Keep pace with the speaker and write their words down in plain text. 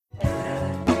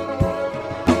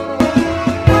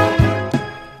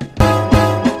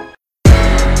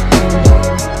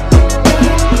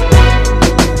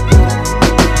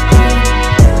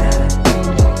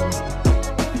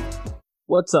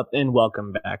What's up, and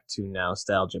welcome back to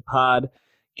Nostalgia Pod,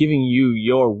 giving you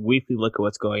your weekly look at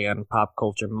what's going on in pop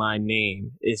culture. My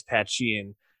name is Pat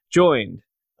Sheehan, joined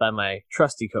by my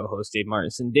trusty co-host Dave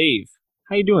Martinson. Dave,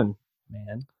 how you doing,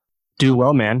 man? Do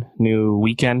well, man. New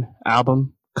Weeknd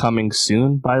album coming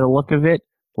soon by the look of it.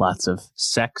 Lots of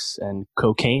sex and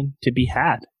cocaine to be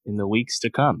had in the weeks to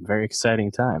come. Very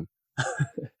exciting time.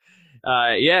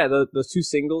 Those two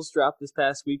singles dropped this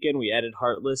past weekend. We added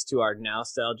Heartless to our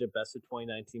Nostalgia Best of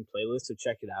 2019 playlist, so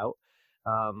check it out.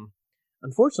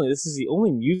 Unfortunately, this is the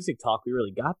only music talk we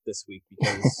really got this week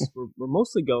because we're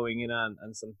mostly going in on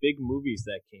some big movies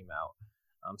that came out,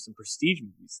 some prestige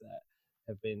movies that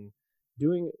have been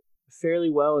doing fairly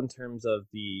well in terms of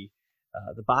the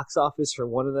box office for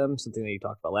one of them, something that you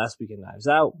talked about last week in Knives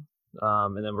Out.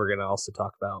 And then we're going to also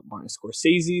talk about Martin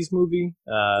Scorsese's movie,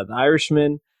 The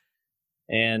Irishman,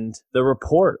 and The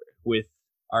Report with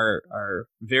our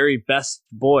very best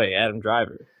boy, Adam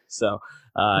Driver. So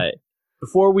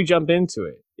before we jump into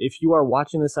it, if you are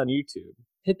watching this on YouTube,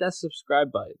 hit that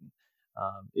subscribe button.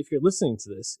 If you're listening to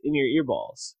this in your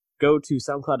earballs, go to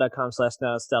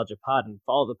soundcloud.com/nostalgiapod and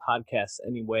follow the podcast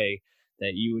any way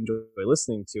that you enjoy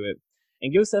listening to it.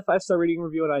 And give us that 5-star rating and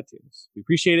review on iTunes. We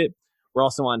appreciate it. We're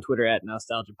also on Twitter at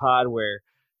nostalgiapod, where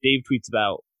Dave tweets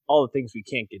about all the things we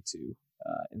can't get to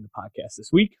in the podcast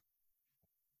this week.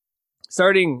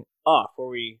 Starting off where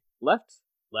we left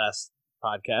last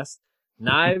podcast,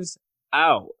 Knives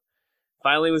Out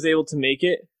finally was able to make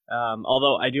it.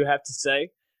 Although I do have to say,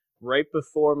 right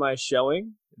before my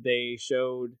showing, they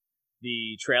showed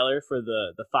the trailer for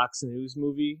the Fox News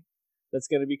movie that's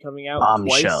going to be coming out.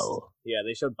 Bombshell. Twice. Yeah,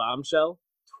 they showed Bombshell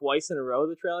twice in a row,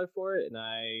 the trailer for it, and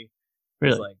I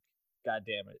really was like, God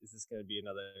damn it, is this going to be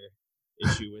another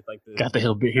issue with like the... Got to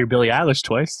hear Billie Eilish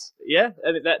twice. Yeah,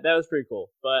 I mean, that was pretty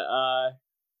cool. But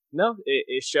no,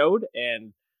 it showed,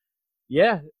 and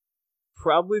yeah,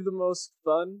 probably the most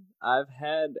fun I've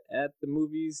had at the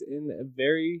movies in a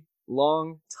very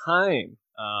long time.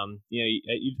 I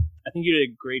think you did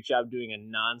a great job doing a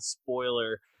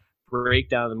non-spoiler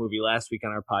breakdown of the movie last week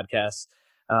on our podcast.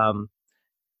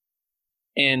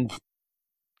 And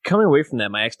coming away from that,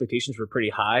 my expectations were pretty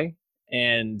high,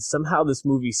 and somehow this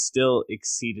movie still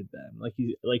exceeded them. Like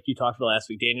you talked about last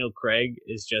week, Daniel Craig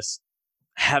is just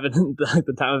having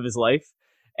the time of his life,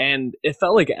 and it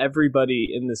felt like everybody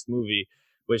in this movie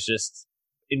was just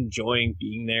enjoying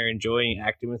being there, enjoying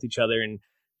acting with each other, and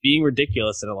being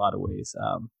ridiculous in a lot of ways.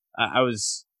 I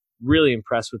was really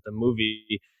impressed with the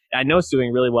movie. I know it's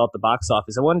doing really well at the box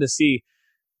office. I wanted to see,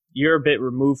 you're a bit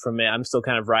removed from it. I'm still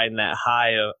kind of riding that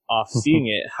high off seeing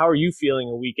it. How are you feeling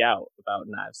a week out about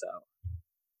Knives Out?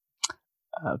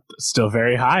 Still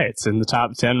very high. It's in the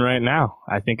top 10 right now.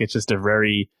 I think it's just a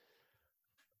very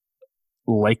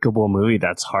likable movie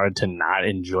that's hard to not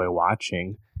enjoy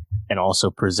watching, and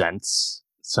also presents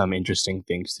some interesting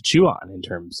things to chew on in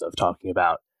terms of talking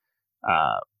about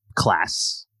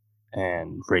class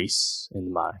and race in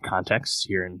the modern context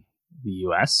here in the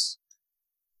U.S.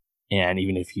 And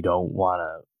even if you don't want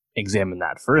to examine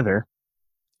that further,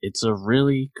 it's a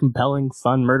really compelling,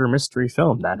 fun murder mystery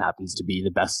film that happens to be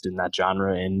the best in that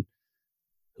genre in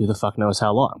who the fuck knows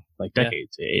how long, like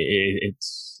decades. Yeah. It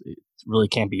really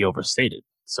can't be overstated.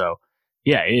 So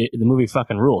yeah, the movie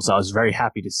fucking rules. I was very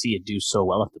happy to see it do so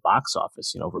well at the box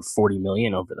office. Over 40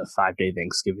 million over the 5-day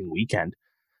Thanksgiving weekend,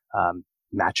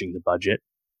 matching the budget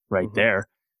right there.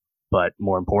 But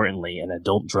more importantly, an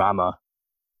adult drama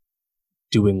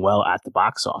doing well at the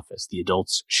box office, the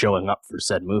adults showing up for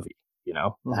said movie. It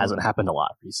hasn't happened a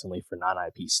lot recently for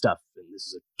non-IP stuff, and this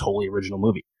is a totally original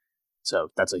movie.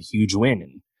 So that's a huge win,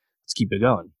 and let's keep it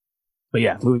going. But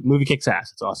yeah, movie kicks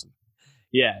ass. It's awesome.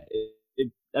 Yeah,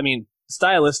 I mean,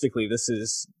 stylistically, this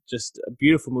is just a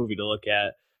beautiful movie to look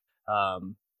at.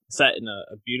 Set in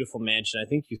a beautiful mansion. I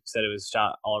think you said it was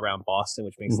shot all around Boston,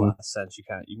 which makes a lot of sense. You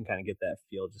can kind of get that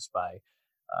feel just by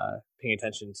paying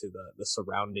attention to the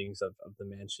surroundings of the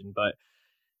mansion. But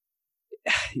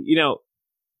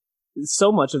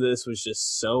so much of this was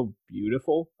just so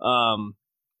beautiful.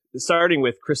 Starting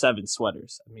with Chris Evans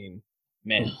sweaters. I mean,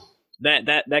 man,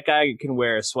 that guy can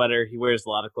wear a sweater. He wears a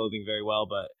lot of clothing very well,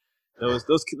 but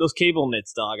those cable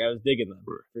knits, dog, I was digging them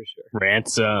for sure.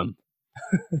 Ransom.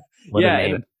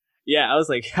 Yeah, I was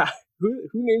like, who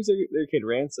names their kid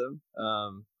Ransom?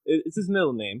 It's his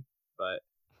middle name, but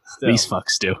still. These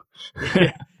fucks do.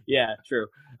 Yeah, true.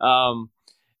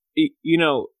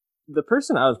 The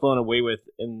person I was blown away with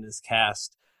in this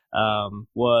cast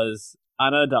was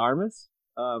Ana de Armas,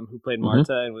 who played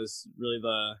Marta and was really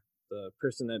the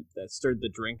person that stirred the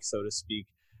drink, so to speak,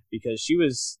 because she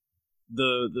was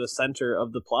the center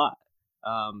of the plot.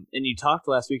 And you talked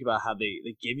last week about how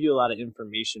they give you a lot of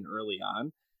information early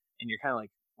on, and you're kind of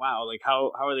like, wow, like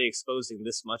how are they exposing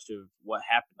this much of what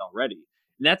happened already?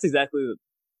 And that's exactly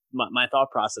my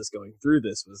thought process going through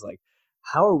this was like,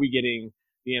 how are we getting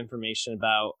the information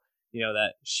about,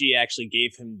 that she actually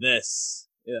gave him this,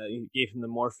 gave him the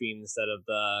morphine instead of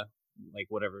the, like,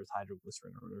 whatever is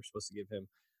hydroglycerin or whatever we're supposed to give him,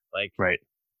 like, Right.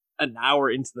 an hour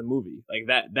into the movie. Like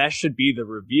that should be the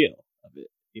reveal of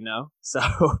it, So,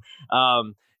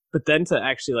 but then to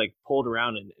actually like pull it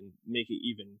around and make it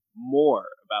even more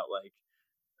about like,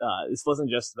 this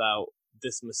wasn't just about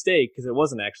this mistake, because it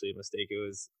wasn't actually a mistake. It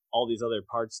was all these other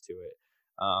parts to it.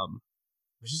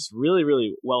 It was just really,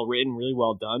 really well written, really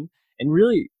well done, and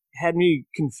really had me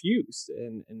confused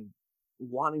and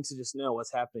wanting to just know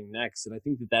what's happening next. And I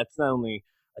think that that's not only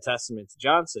a testament to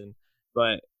Johnson,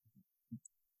 but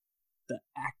the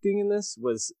acting in this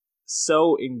was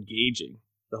so engaging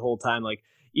the whole time. Like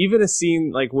even a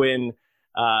scene like when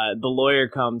the lawyer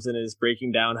comes and is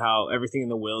breaking down how everything in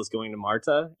the will is going to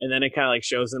Marta, and then it kind of like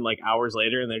shows him like hours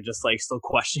later and they're just like still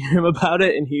questioning him about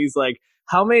it, and he's like,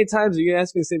 how many times are you gonna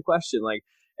ask me the same question? Like,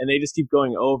 and they just keep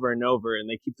going over and over, and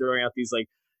they keep throwing out these like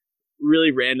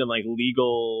really random like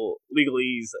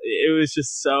legalese. It was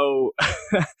just so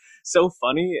so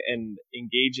funny and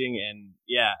engaging, and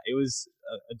yeah, it was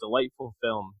a delightful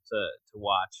film to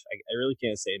watch. I really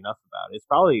can't say enough about it. It's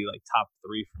probably like top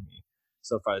 3 for me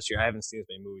so far this year. I haven't seen as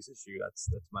many movies as you. That's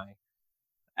my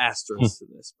asterisk to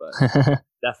this, but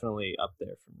definitely up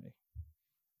there for me.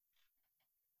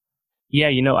 Yeah,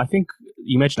 I think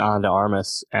you mentioned Ana de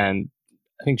Armas, and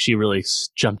I think she really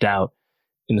jumped out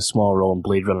in a small role in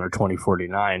Blade Runner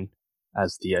 2049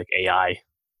 as the AI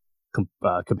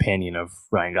companion of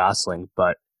Ryan Gosling,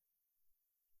 but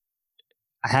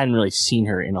I hadn't really seen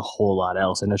her in a whole lot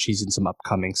else. I know she's in some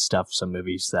upcoming stuff, some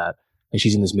movies that, like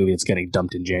she's in this movie that's getting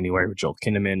dumped in January with Joel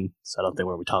Kinnaman, so I don't think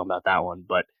we're talking about that one,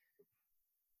 but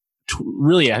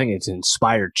really I think it's an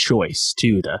inspired choice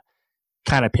too to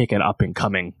kind of pick an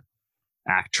up-and-coming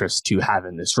actress to have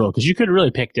in this role, because you could have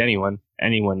really picked anyone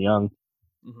young.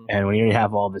 Mm-hmm. And when you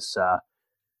have all this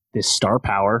star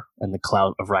power and the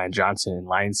clout of Rian Johnson in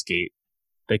Lionsgate,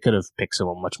 they could have picked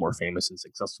someone much more famous and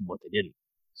successful, but they didn't.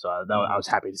 So I was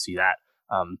happy to see that.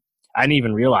 I didn't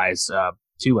even realize,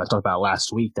 too, I talked about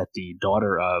last week, that the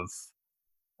daughter of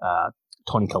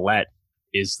Toni Collette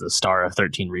is the star of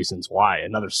 13 Reasons Why,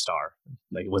 another star.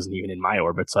 Like, it wasn't even in my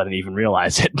orbit, so I didn't even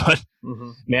realize it. But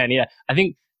man, yeah, I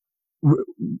think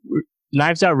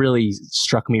Knives Out really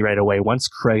struck me right away once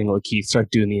Craig and Lakeith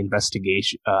start doing the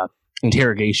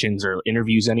interrogations or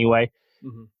interviews anyway.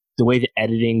 Mm-hmm. The way the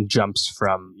editing jumps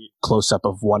from close up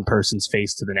of one person's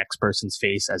face to the next person's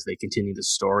face as they continue the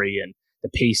story, and the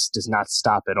pace does not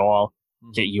stop at all.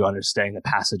 Mm-hmm. Get you understanding the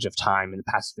passage of time and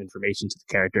the passage of information to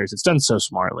the characters. It's done so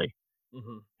smartly,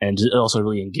 and also a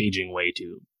really engaging way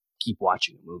to keep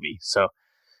watching a movie. So,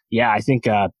 yeah, I think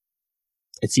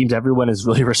it seems everyone is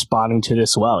really responding to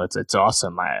this well. It's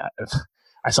awesome.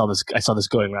 I saw this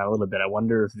going around a little bit. I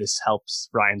wonder if this helps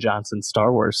Rian Johnson's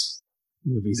Star Wars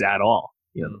movies at all.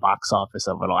 The box office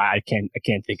of it all. I can't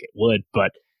think it would,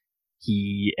 but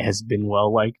he has been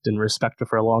well liked and respected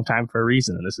for a long time for a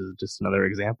reason, and this is just another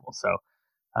example. So,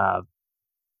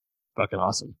 fucking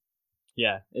awesome.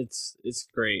 Yeah, it's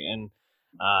great, and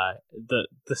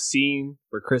the scene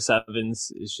where Chris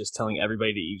Evans is just telling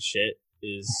everybody to eat shit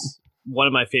is one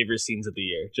of my favorite scenes of the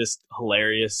year. Just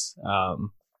hilarious.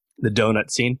 The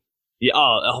donut scene. Yeah.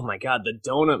 Oh my God. The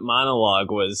donut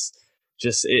monologue was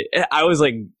just. I was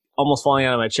like almost falling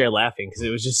out of my chair laughing because it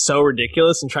was just so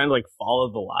ridiculous, and trying to like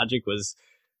follow the logic was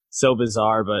so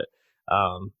bizarre. But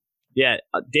yeah,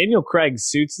 Daniel Craig's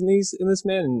suits in this,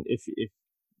 man. And if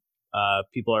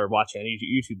people are watching on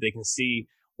YouTube, they can see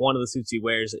one of the suits he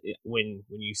wears when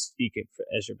you speak it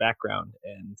as your background,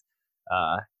 and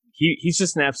he's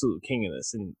just an absolute king in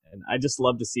this, and I just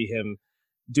love to see him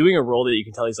doing a role that you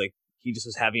can tell he just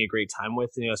was having a great time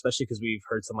with, especially because we've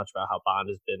heard so much about how Bond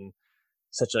has been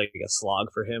such like a slog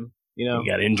for him. He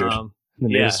got injured in the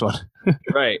newest one.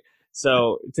 Right.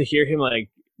 So to hear him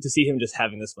to see him just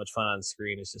having this much fun on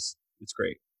screen is it's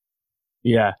great.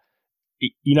 Yeah.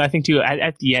 I think too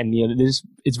at the end,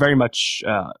 it's very much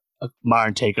a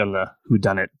modern take on the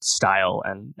whodunit style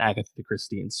and Agatha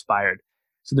Christie inspired.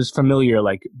 So there's familiar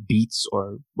like beats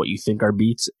or what you think are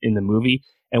beats in the movie.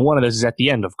 And one of those is at the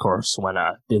end, of course, when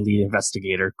the lead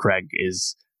investigator, Craig,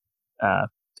 is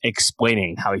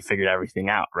explaining how he figured everything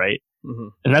out, right? Mm-hmm.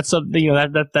 And that's something,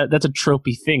 that's a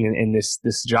tropey thing in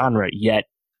this genre, yet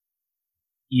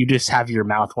you just have your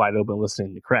mouth wide open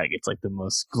listening to Craig. It's like the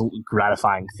most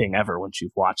gratifying thing ever once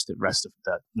you've watched the rest of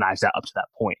the Knives Out up to that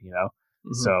point,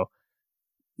 Mm-hmm. So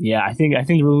Yeah, I think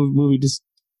the movie just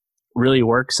really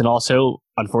works, and also,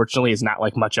 unfortunately, is not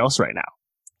like much else right now.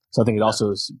 So I think it No.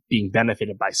 also is being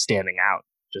benefited by standing out,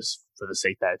 just for the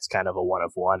sake that it's kind of a one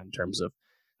of one in terms of,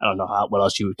 I don't know what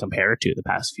else you would compare it to the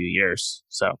past few years.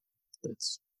 So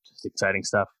it's just exciting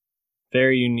stuff.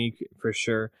 Very unique for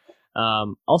sure.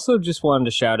 Also, just wanted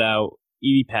to shout out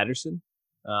Edie Patterson.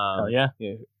 Hell yeah.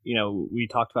 We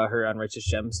talked about her on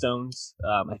Righteous Gemstones.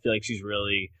 I feel like she's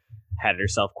really had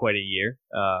herself quite a year.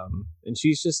 And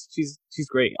she's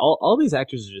great. All these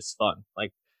actors are just fun.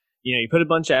 Like, you put a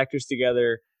bunch of actors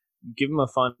together, give them a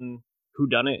fun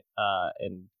whodunit,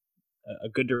 and a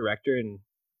good director, and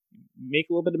make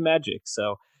a little bit of magic.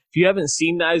 So if you haven't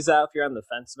seen Knives Out, if you're on the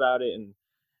fence about it, and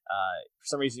for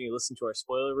some reason you listen to our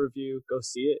spoiler review, go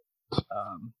see it.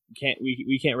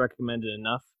 We can't recommend it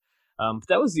enough. But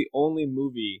that was the only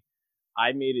movie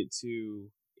I made it to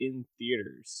in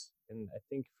theaters, and I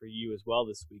think for you as well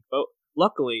this week. But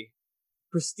luckily,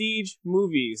 Prestige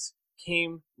Movies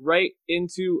came right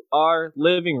into our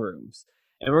living rooms,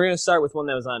 and we're gonna start with one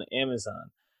that was on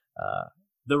Amazon,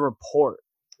 The Report,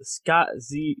 the Scott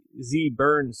Z.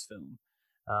 Burns film,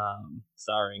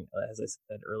 starring, as I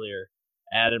said earlier,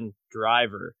 Adam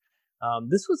Driver.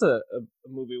 This was a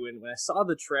movie when I saw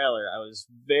the trailer, I was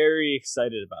very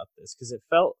excited about this because it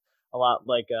felt a lot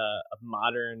like a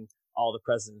modern All the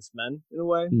President's Men in a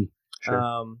way.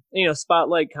 Sure.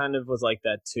 Spotlight kind of was like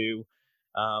that too.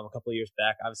 A couple of years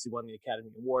back, obviously won the Academy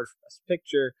Award for Best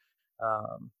Picture.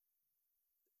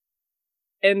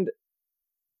 And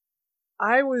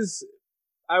I was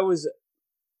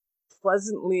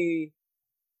pleasantly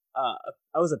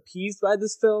I was appeased by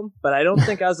this film, but I don't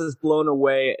think I was as blown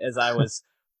away as I was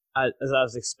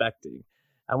expecting.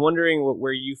 I'm wondering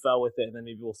where you fell with it, and then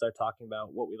maybe we'll start talking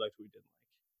about what we liked, what we didn't like.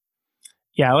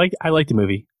 Yeah, I like the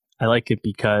movie. I like it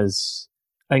because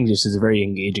I think this is a very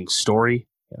engaging story.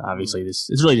 Obviously, this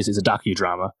is really just is a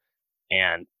docudrama,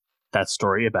 and that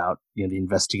story about the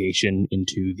investigation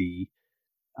into the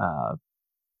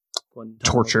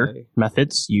torture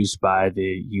methods used by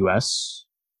the U.S.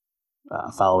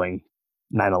 Following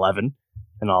 9/11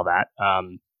 and all that.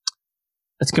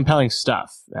 It's compelling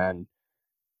stuff, and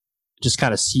just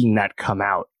kind of seeing that come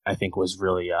out, I think, was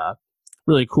really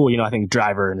cool. I think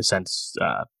Driver, in a sense,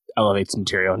 elevates the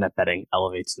material. Net Betting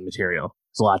elevates the material.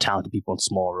 There's a lot of talented people in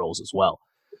small roles as well,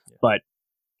 but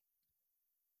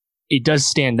it does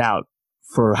stand out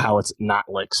for how it's not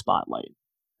like Spotlight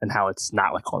and how it's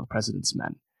not like All the President's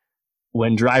Men.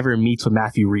 When Driver meets with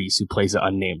Matthew Rhys, who plays an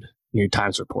unnamed New York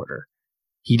Times reporter,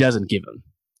 he doesn't give him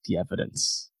the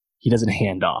evidence. He doesn't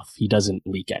hand off. He doesn't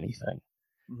leak anything.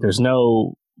 Mm-hmm. There's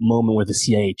no moment where the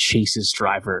CIA chases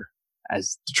Driver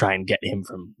as to try and get him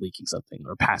from leaking something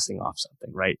or passing off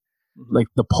something, right? Mm-hmm. Like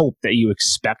the pulp that you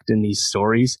expect in these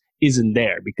stories isn't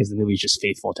there because the movie's just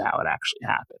faithful to how it actually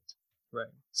happened. Right.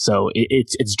 So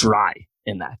it's dry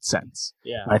in that sense.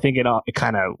 Yeah. And I think it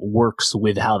kind of works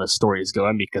with how the story is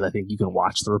going because I think you can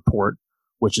watch The Report,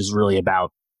 which is really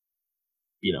about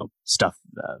stuff.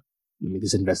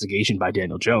 This investigation by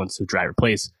Daniel Jones, who Driver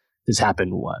plays. This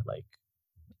happened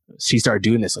she started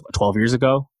doing this 12 years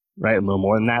ago, right? A little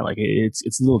more than that. Like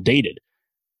it's a little dated,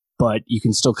 but you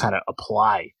can still kind of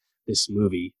apply this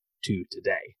movie to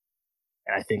today.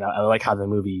 And I think I like how the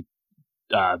movie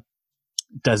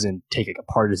doesn't take a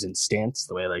partisan stance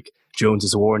the way Jones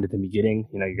is warned at the beginning.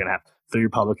 You're gonna have 3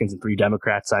 Republicans and 3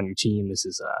 Democrats on your team. This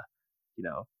is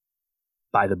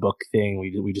by the book thing.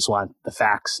 We just want the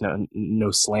facts,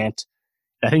 no slant.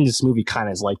 I think this movie kind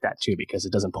of is like that too because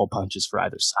it doesn't pull punches for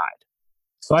either side.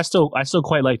 So I still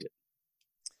quite liked it,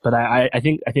 but I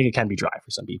think it can be dry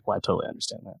for some people. I totally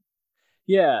understand that.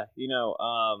 Yeah,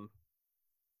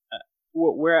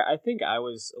 where I think I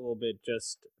was a little bit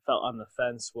just felt on the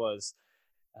fence was,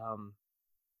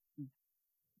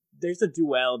 there's a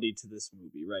duality to this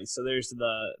movie, right? So there's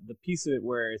the piece of it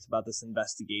where it's about this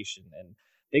investigation, and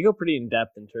they go pretty in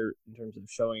depth in terms of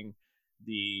showing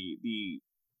the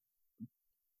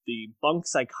bunk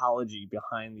psychology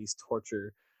behind these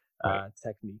torture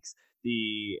techniques,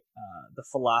 the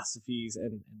philosophies,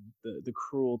 and the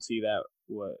cruelty that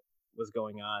was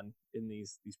going on in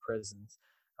these prisons,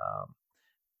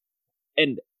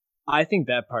 and I think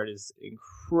that part is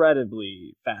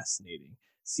incredibly fascinating.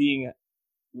 Seeing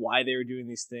why they were doing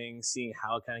these things, seeing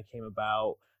how it kind of came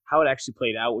about, how it actually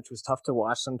played out, which was tough to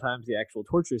watch sometimes, the actual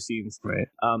torture scenes. Right.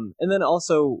 And then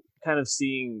also kind of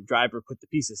seeing Driver put the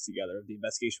pieces together of the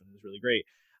investigation was really great.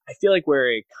 I feel like where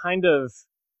it kind of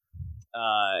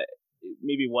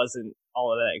maybe wasn't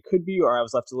all of that it could be, or I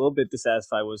was left a little bit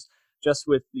dissatisfied, was just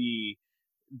with the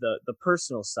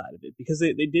personal side of it, because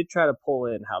they did try to pull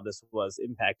in how this was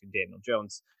impacting Daniel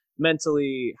Jones.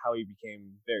 mentally, how he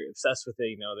became very obsessed with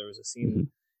it. There was a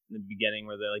scene in the beginning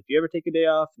where they're like, "Do you ever take a day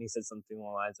off?" And he said something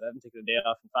along the lines, "I haven't taken a day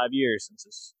off in 5 years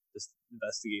since this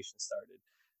investigation started."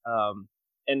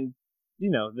 And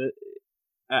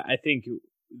I think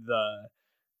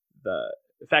the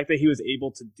fact that he was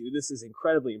able to do this is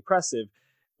incredibly impressive,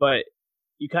 but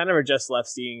you kind of are just left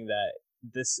seeing that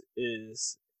this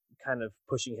is kind of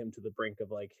pushing him to the brink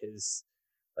of like his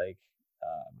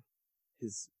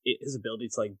ability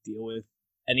to like deal with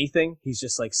anything. He's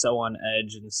just like so on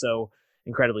edge and so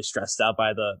incredibly stressed out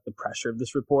by the pressure of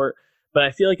this report. But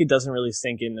I feel like it doesn't really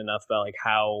sink in enough about like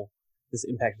how this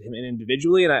impacted him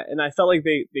individually, and I felt like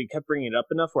they kept bringing it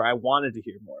up enough where I wanted to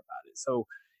hear more about it. So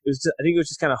I think it was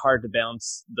just kind of hard to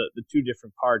balance the two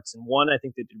different parts. And one, I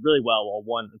think they did really well, while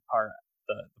one part,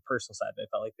 the personal side, I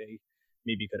felt like they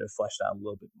maybe could have fleshed out a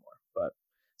little bit more. But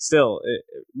still,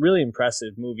 really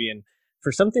impressive movie. And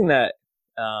for something that,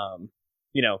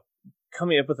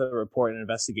 coming up with a report and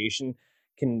investigation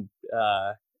can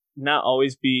not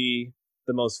always be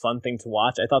the most fun thing to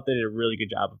watch. I thought they did a really good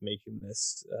job of making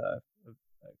this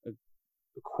a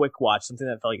quick watch, something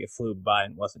that felt like it flew by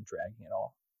and wasn't dragging at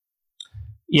all.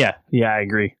 Yeah, I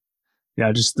agree.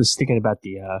 Just thinking about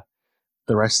the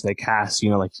rest of the cast,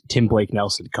 like Tim Blake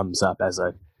Nelson comes up as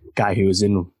a guy who was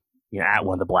in, at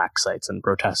one of the black sites and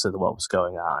protested what was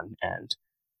going on, and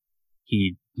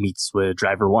he meets with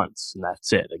Driver once, and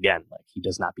that's it. Again, like he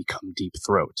does not become Deep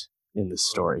Throat in this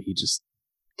story. He just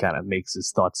kind of makes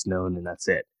his thoughts known, and that's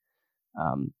it.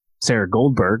 Sarah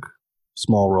Goldberg,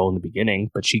 small role in the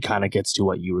beginning, but she kind of gets to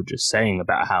what you were just saying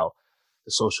about how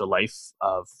the social life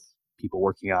of people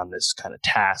working on this kind of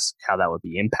task, how that would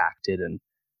be impacted. And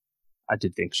I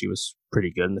did think she was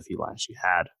pretty good in the few lines she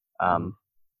had.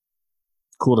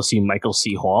 Cool to see Michael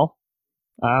C. Hall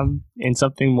in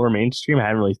something more mainstream. I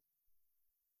hadn't really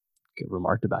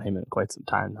remarked about him in quite some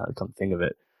time, now to come think of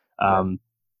it.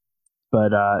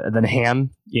 But then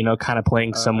Ham, kind of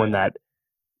playing someone that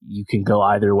you can go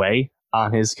either way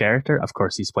on his character. Of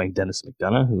course, he's playing Dennis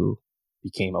McDonough, who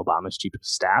became Obama's chief of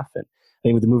staff. And I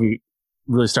think what the movie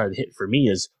really started to hit for me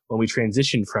is when we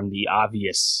transitioned from the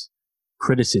obvious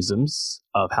criticisms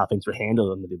of how things were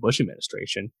handled under the Bush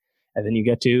administration, and then you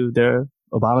get to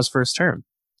Obama's first term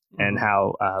and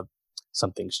how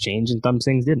some things changed and some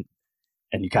things didn't.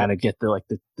 And you kind of get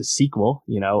the sequel,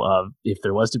 of if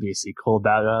there was to be a sequel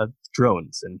about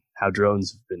drones and how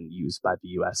drones have been used by the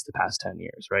U.S. the past 10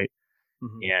 years, right?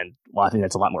 And I think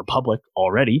that's a lot more public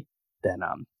already than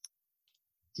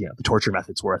the torture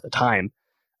methods were at the time.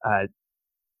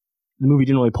 The movie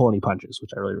didn't really pull any punches,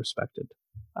 which I really respected.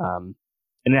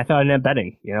 And I thought Annette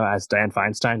Bening, as Dianne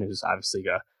Feinstein, who's obviously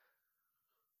a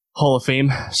Hall of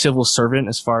Fame civil servant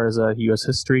as far as U.S.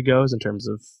 history goes in terms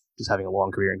of just having a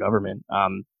long career in government.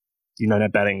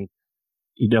 Annette Bening,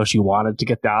 she wanted to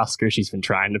get the Oscar. She's been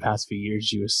trying the past few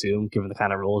years, you assume, given the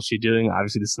kind of role she's doing.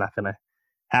 Obviously, this is not going to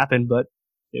happen, but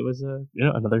it was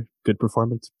another good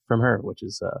performance from her, which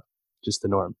is just the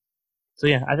norm. So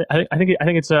yeah, I think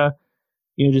it's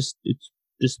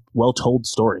just well told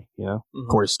story.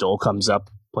 Corey Stoll comes up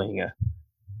playing a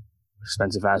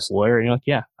expensive ass lawyer, and you're like,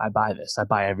 yeah, I buy this. I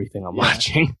buy everything I'm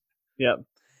watching. Yep.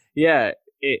 Yeah.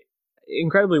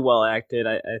 Incredibly well acted.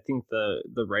 I think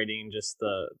the writing, just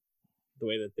the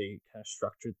way that they kind of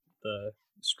structured the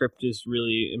script is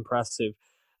really impressive.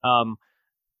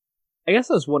 I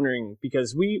guess I was wondering,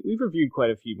 because we've reviewed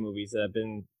quite a few movies that have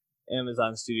been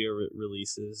Amazon Studio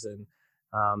releases, and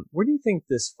where do you think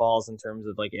this falls in terms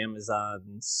of like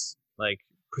Amazon's like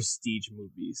prestige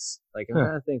movies? Like I'm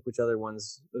trying to think which other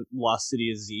ones. Lost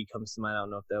City of Z comes to mind. I don't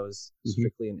know if that was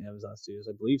strictly in Amazon Studios.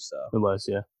 I believe so. It was,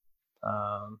 yeah.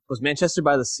 Was Manchester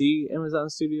by the Sea Amazon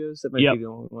Studios? That might be the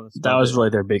only one. That was really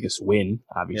their biggest win.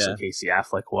 Obviously, Casey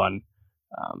Affleck won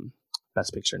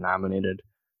Best Picture nominated.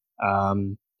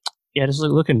 Just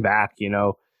looking back,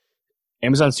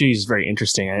 Amazon Studios is very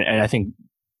interesting, and I think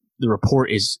the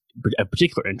report is of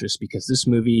particular interest because this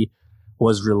movie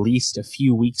was released a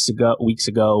few weeks ago,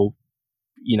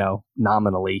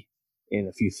 nominally in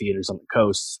a few theaters on the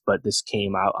coast, but this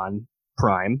came out on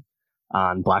Prime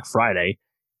on Black Friday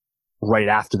right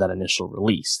after that initial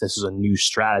release. This is a new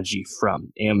strategy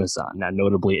from Amazon. Now,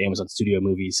 notably, Amazon Studio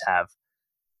movies have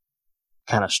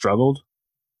kind of struggled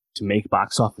to make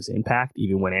box office impact,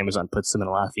 even when Amazon puts them in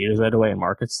a lot of theaters right away and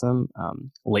markets them.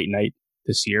 Late Night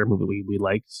this year, a movie we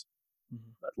liked,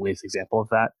 the latest example of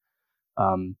that.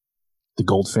 The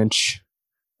Goldfinch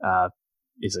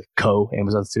is a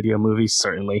co-Amazon Studio movie,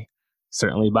 certainly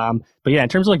bomb. But yeah, in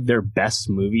terms of like their best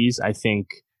movies, I think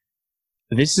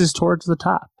this is towards the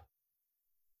top.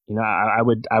 I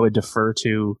would defer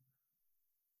to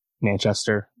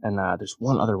Manchester, and there's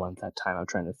one other one at that time I'm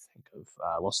trying to think of.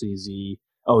 Lost City Z.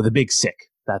 Oh, The Big Sick.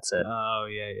 That's it. Oh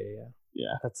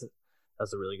yeah. That's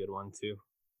a really good one too.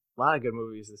 A lot of good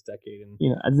movies this decade, and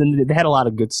And then they had a lot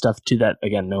of good stuff too that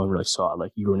again no one really saw.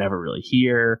 Like You Were Never Really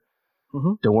Here.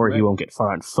 Don't worry, he won't get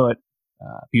far on foot.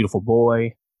 Beautiful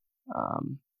Boy.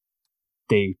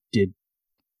 They did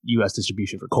U.S.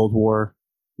 distribution for Cold War.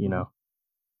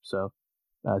 So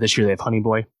this year they have Honey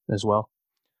Boy as well.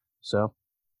 So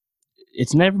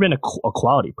it's never been a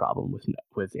quality problem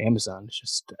with Amazon. It's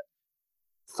just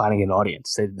finding an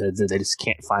audience. They just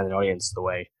can't find an audience the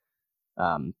way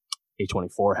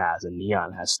A24 has and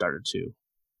Neon has started to.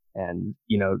 And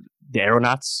The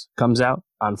Aeronauts comes out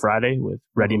on Friday with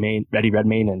Eddie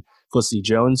Redmayne and Felicity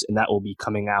Jones, and that will be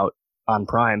coming out on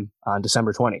Prime on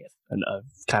December 20th. And a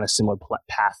kind of similar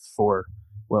path for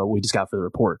we just got for The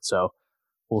Report. So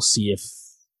we'll see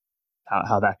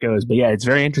how that goes. But yeah, it's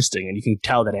very interesting, and you can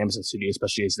tell that Amazon Studio,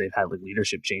 especially as they've had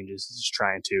leadership changes, is just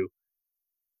trying to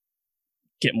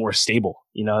get more stable.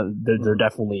 They're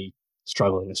definitely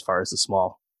struggling as far as the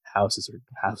small houses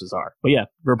are. But yeah,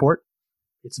 Report,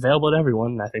 it's available to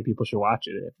everyone, and I think people should watch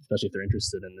it, especially if they're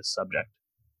interested in this subject.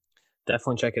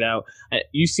 Definitely check it out.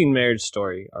 You've seen Marriage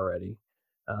Story already.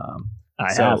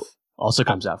 I have. Also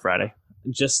comes out Friday.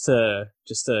 Just to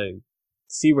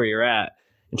see where you're at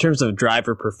in terms of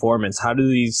driver performance, how do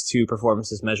these two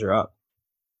performances measure up?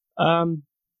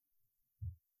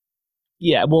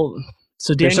 Yeah, well,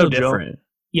 so They're Daniel so different.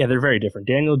 Yeah, they're very different.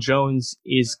 Daniel Jones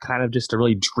is kind of just a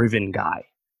really driven guy.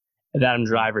 And Adam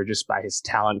Driver, just by his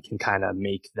talent, can kind of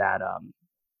make that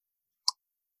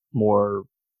more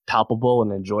palpable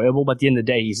and enjoyable. But at the end of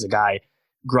the day, he's a guy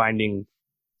grinding,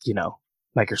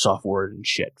 Microsoft Word and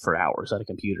shit for hours at a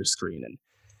computer screen. And,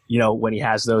 when he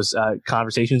has those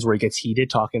conversations where he gets heated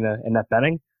talking to Annette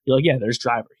Bening, you're like, yeah, there's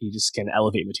Driver. He just can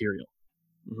elevate material.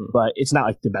 Mm-hmm. But it's not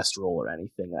like the best role or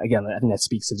anything. Again, I think that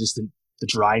speaks to just the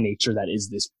dry nature that is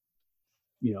this,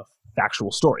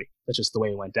 factual story. That's just the way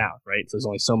it went down, right? So there's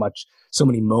only so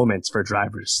many moments for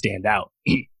Driver to stand out.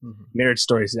 Mm-hmm. Marriage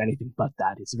Story is anything but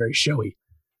that. It's a very showy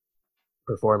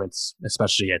performance,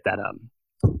 especially at that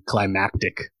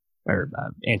climactic or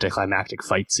anticlimactic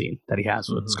fight scene that he has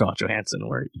with Scarlett Johansson,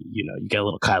 where you get a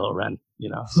little Kylo Ren.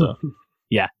 So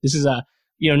yeah, this is not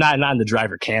in the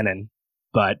Driver canon,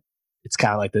 but it's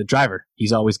kind of like the Driver.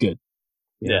 He's always good.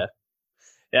 Yeah.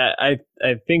 Yeah, I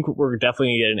think we're definitely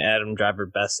going to get an Adam Driver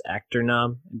Best Actor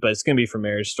nom, but it's going to be for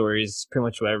Marriage Story. It's pretty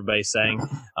much what everybody's saying.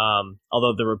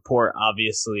 Although The Report,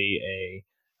 obviously,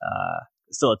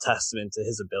 still a testament to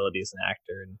his ability as an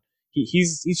actor, and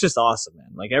he's just awesome, man.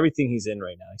 Like everything he's in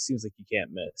right now, he seems like you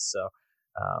can't miss. So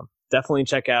definitely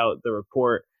check out The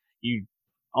Report. You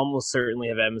almost certainly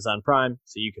have Amazon Prime,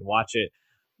 so you can watch it.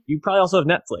 You probably also have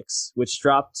Netflix, which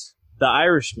dropped The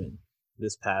Irishman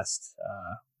this past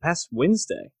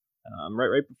Wednesday,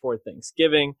 right before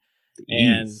Thanksgiving.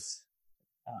 And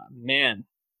man,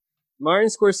 Martin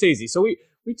Scorsese. So we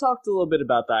talked a little bit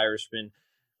about The Irishman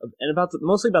and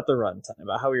mostly about the runtime,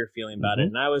 about how we were feeling about it.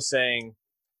 And I was saying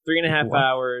 3.5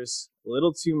 hours, a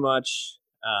little too much.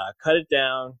 Cut it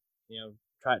down.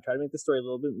 Try to make the story a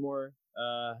little bit more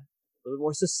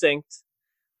succinct.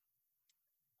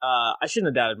 I shouldn't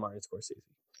have doubted Martin Scorsese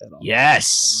at all.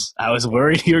 Yes, I was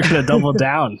worried you were going to double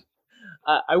down.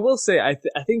 I will say I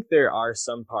think there are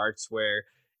some parts where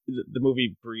the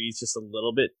movie breathes just a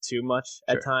little bit too much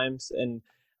at times, and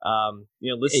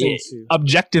listening to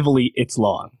objectively, it's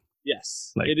long.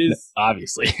 Yes, it is,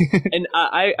 obviously. And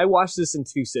I watched this in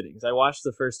 2 sittings. I watched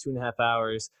the first 2.5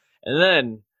 hours, and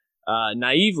then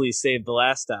naively saved the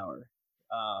last hour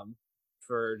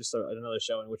for just another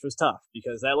showing, which was tough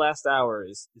because that last hour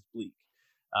is bleak.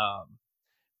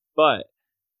 But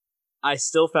I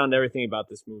still found everything about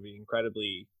this movie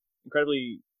incredibly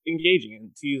engaging,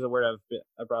 and to use a word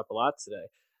I brought up a lot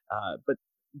today. But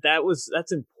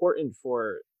that's important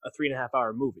for a 3.5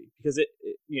 hour movie because it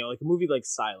like a movie like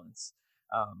Silence,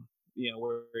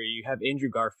 where you have Andrew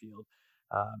Garfield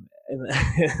and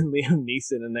Liam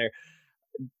Neeson and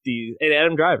and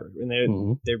Adam Driver,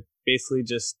 and they're basically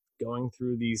just going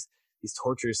through these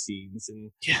torture scenes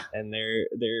and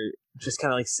they're just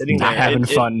kind of like sitting not there having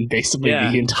fun basically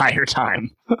the entire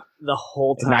time. The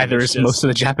whole time. Neither is most of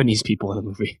the Japanese people in the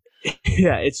movie.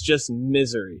 Yeah, it's just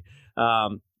misery.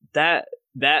 That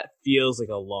feels like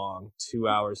a long 2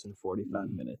 hours and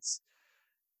 45 minutes.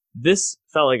 This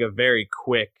felt like a very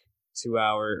quick 2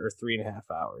 hour or 3.5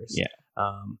 hours. Yeah.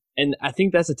 And I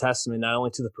think that's a testament not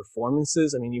only to the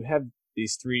performances. I mean, you have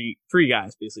these three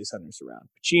guys basically centered around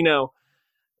Pacino,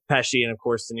 Pesci, and of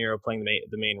course De Niro playing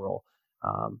the main role.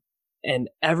 And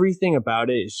everything about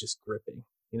it is just gripping.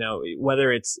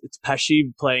 whether it's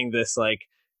Pesci playing this like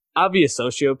obvious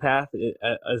sociopath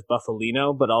as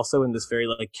Buffalino, but also in this very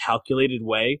like calculated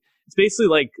way. It's basically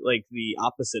like the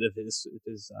opposite of his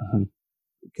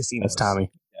Casinos. That's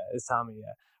Tommy. Yeah, it's Tommy.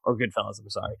 Yeah, or Goodfellas. I'm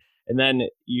sorry. And then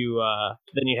you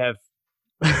have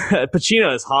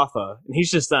Pacino as Hoffa, and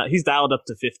he's dialed up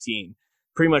to 15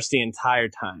 pretty much the entire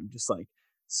time, just like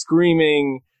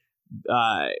screaming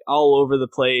all over the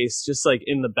place, just like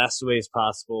in the best ways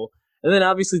possible. And then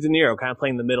obviously De Niro kind of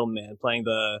playing the middleman, playing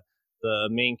the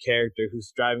main character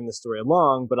who's driving the story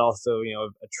along, but also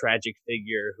a tragic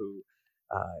figure who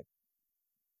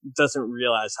doesn't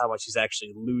realize how much he's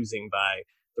actually losing by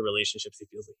the relationships he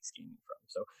feels like he's gaining from.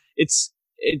 So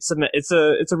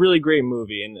it's a really great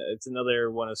movie, and it's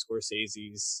another one of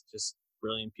Scorsese's just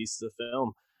brilliant pieces of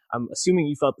film. I'm assuming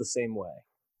you felt the same way.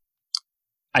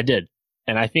 I did,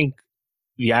 and I think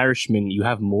The Irishman, you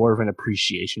have more of an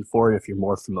appreciation for it if you're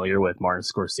more familiar with Martin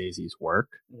Scorsese's work.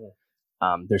 Yeah.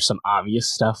 There's some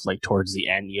obvious stuff, like towards the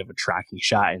end, you have a tracking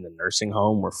shot in the nursing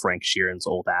home where Frank Sheeran's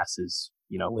old ass is,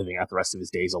 living out the rest of his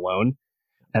days alone.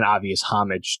 An obvious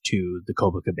homage to the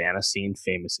Copacabana scene,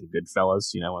 famous in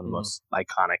Goodfellas, one of the most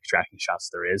iconic tracking shots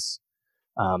there is.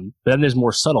 But then there's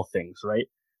more subtle things, right?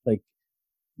 Like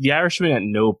The Irishman at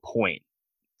no point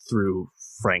through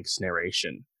Frank's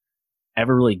narration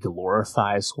ever really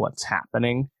glorifies what's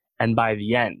happening. And by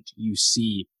the end, you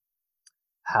see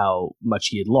how much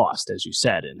he had lost, as you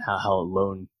said, and how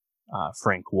alone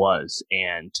Frank was,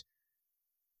 and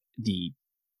the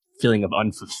feeling of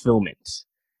unfulfillment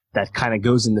that kind of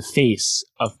goes in the face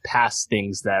of past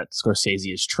things that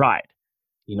Scorsese has tried.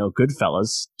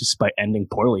 Goodfellas, despite ending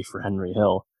poorly for Henry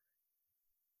Hill,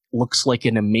 looks like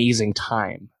an amazing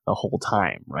time the whole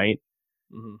time, right?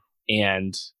 Mm-hmm.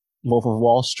 And Wolf of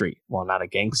Wall Street, while not a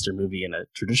gangster movie in a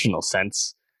traditional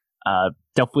sense,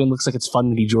 definitely looks like it's fun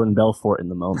to be Jordan Belfort in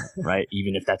the moment, right?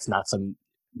 Even if that's not some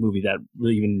movie that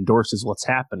really even endorses what's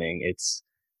happening, it's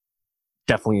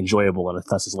definitely enjoyable, and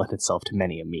thus has lent itself to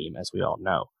many a meme, as we all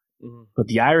know. Mm-hmm. But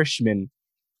The Irishman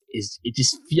it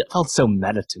just felt so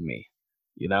meta to me,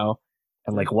 and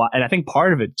like why? And I think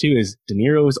part of it too is De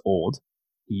Niro is old.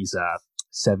 He's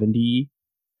 70,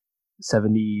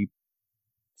 78.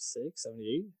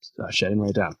 Shedding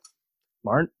right down.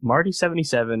 Marty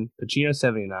 77, Pacino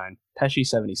 79, Pesci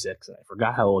 76, and I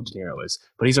forgot how old De Niro is,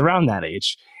 but he's around that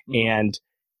age. Mm-hmm. And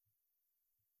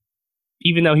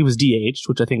even though he was de-aged,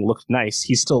 which I think looked nice,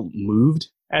 he still moved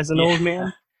as an old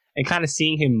man. And kind of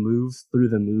seeing him move through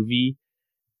the movie,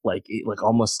 like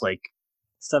almost like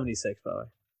 76, by the way.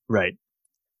 Right.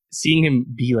 Seeing him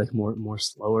be like more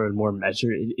slower and more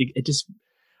measured, it just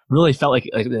really felt like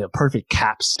a perfect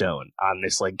capstone on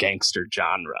this like gangster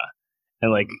genre.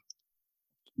 And like,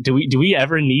 do we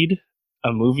ever need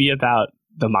a movie about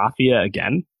the mafia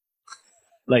again?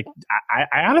 Like,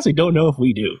 I honestly don't know if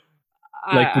we do.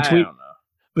 Like I don't know.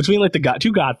 Between like the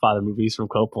two Godfather movies from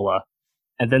Coppola,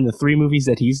 and then the 3 movies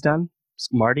that he's done,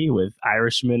 Marty, with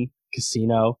Irishman,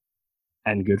 Casino,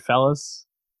 and Goodfellas.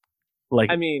 Like,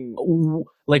 I mean,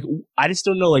 like I just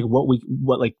don't know, like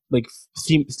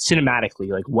cinematically,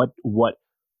 like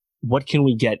what can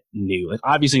we get new? Like,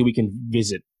 obviously, we can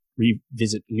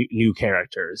revisit new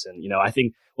characters, and I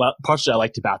think partially I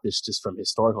liked about this just from a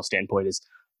historical standpoint is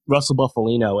Russell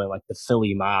Buffalino and like the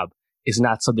Philly mob is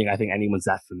not something I think anyone's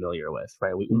that familiar with,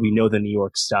 right? We know the New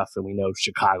York stuff, and we know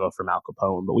Chicago from Al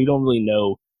Capone, but we don't really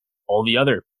know all the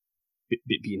other,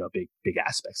 big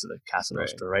aspects of the Casa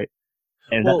Nostra, right?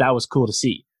 And that was cool to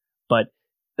see. But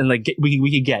then, like,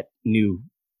 we could get new,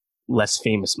 less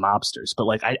famous mobsters, but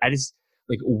like, I just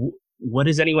like, what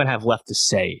does anyone have left to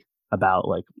say about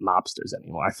like mobsters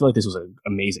anymore? I feel like this was an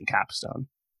amazing capstone.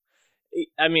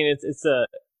 I mean, it's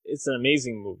an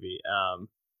amazing movie.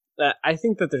 I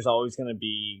think that there's always going to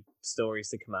be stories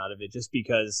to come out of it, just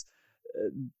because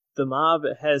the mob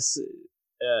has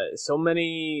so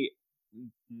many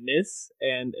myths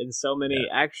and so many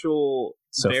actual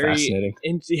very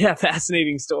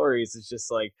fascinating stories. It's just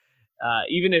like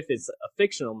even if it's a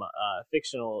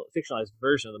fictionalized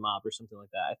version of the mob or something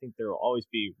like that, I think there will always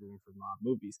be room for mob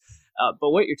movies. But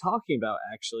what you're talking about,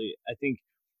 actually, I think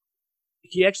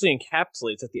he actually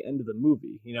encapsulates at the end of the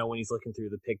movie, when he's looking through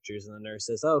the pictures and the nurse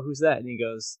says, "Oh, who's that?" And he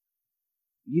goes,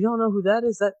 "You don't know who that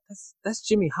is? That's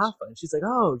Jimmy Hoffa." And she's like,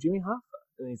 "Oh, Jimmy Hoffa."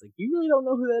 And he's like, "You really don't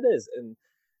know who that is?" And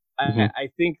I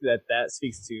think that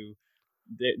speaks to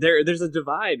there's a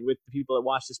divide with the people that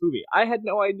watch this movie. I had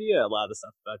no idea a lot of the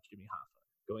stuff about Jimmy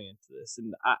Hoffa going into this,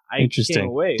 and I Interesting. Came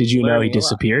away. Did you know he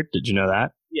disappeared? Did you know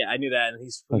that? Yeah, I knew that, and he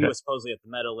was supposedly at the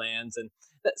Meadowlands, and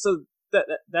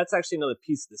that's actually another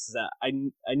piece of this, is that I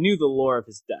knew the lore of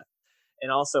his death, and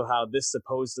also how this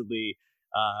supposedly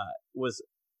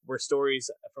were stories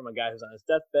from a guy who's on his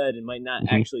deathbed and might not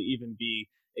actually even be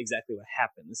exactly what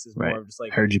happened. This is more of just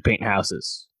like Heard You Paint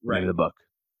Houses, right? The book.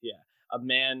 Yeah, a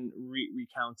man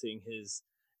recounting his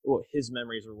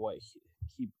memories or what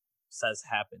he says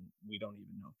happened. We don't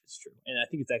even know if it's true, and I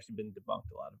think it's actually been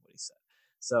debunked a lot of what he said.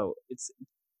 So it's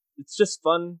just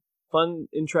fun,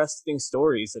 interesting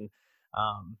stories, and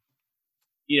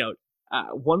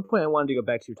one point I wanted to go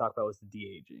back to talk about was the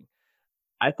de-aging.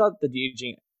 I thought the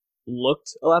de-aging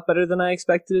looked a lot better than I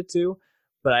expected it to,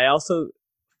 but I also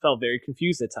felt very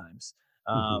confused at times.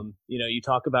 You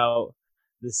talk about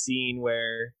the scene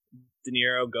where De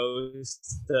Niro goes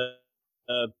to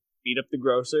beat up the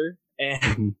grocer,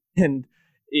 and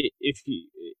if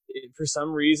for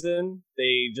some reason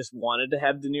they just wanted to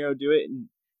have De Niro do it, and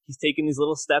he's taking these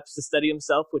little steps to steady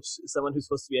himself, which someone who's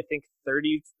supposed to be, I think,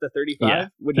 30 to 35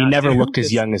 would not. He never looked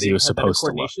as young as he was supposed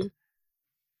to look.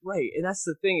 Right, and that's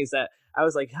the thing, is that I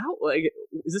was like, how, like,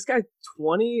 is this guy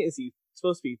 20? Is he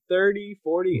supposed to be 30,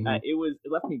 40? It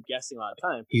left me guessing a lot of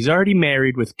time. He's already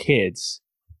married with kids.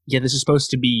 Yeah, this is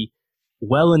supposed to be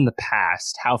well in the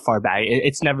past. How far back?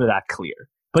 It's never that clear.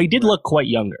 But he did look quite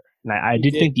younger. And I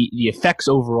did think the effects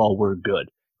overall were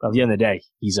good. But at the end of the day,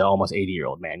 he's an almost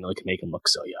 80-year-old man. You only can make him look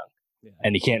so young. Yeah.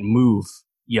 And he can't move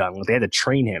young. Like, they had to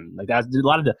train him. Like, that, a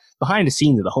lot of the behind the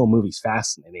scenes of the whole movie's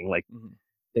fascinating. Like,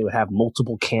 they would have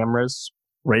multiple cameras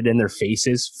right in their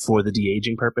faces for the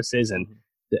de-aging purposes. And,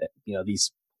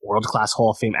 these world-class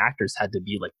Hall of Fame actors had to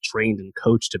be, like, trained and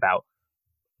coached about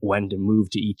when to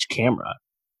move to each camera.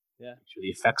 Yeah. The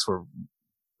effects were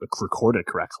recorded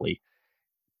correctly.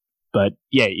 But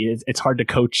yeah, it's hard to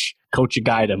coach a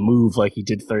guy to move like he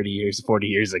did 40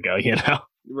 years ago,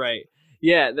 Right.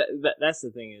 Yeah, that's the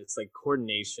thing. It's like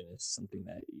coordination is something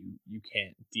that you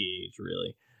can't de-age,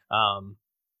 really.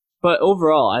 But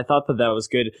overall, I thought that was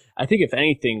good. I think if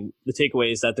anything, the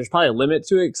takeaway is that there's probably a limit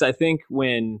to it, because I think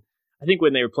when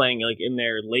they were playing like in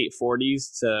their late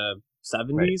 40s to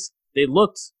 70s, they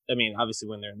looked. I mean, obviously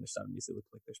when they're in their 70s, they look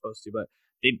like they're supposed to, but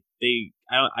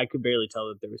I could barely tell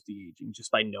that there was de-aging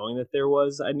just by knowing that there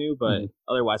was. I knew, but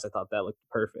otherwise I thought that looked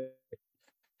perfect.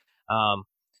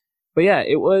 But yeah,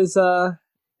 it was.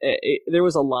 There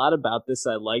was a lot about this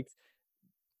I liked,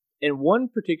 and one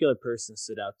particular person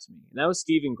stood out to me, and that was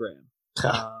Stephen Graham,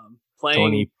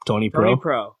 playing Tony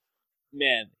Pro.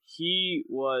 Man, he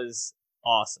was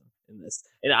awesome in this,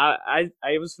 and I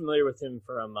was familiar with him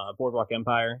from Boardwalk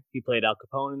Empire. He played Al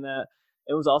Capone in that.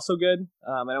 It was also good.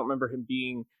 I don't remember him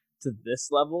being to this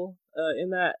level in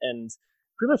that, and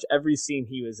pretty much every scene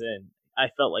he was in, I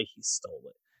felt like he stole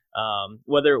it.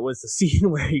 Whether it was the scene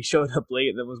where he showed up late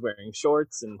and then was wearing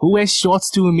shorts, and who wears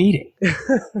shorts to a meeting?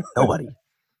 Nobody.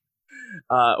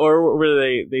 Or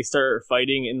where they start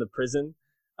fighting in the prison.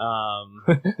 Oh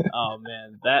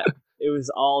man, that it was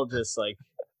all just like,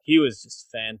 he was just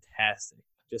fantastic.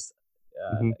 Just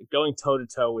going toe to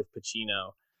toe with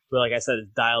Pacino, who, like I said, is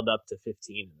dialed up to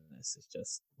 15 in this. It's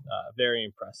just very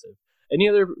impressive. Any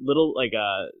other little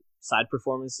side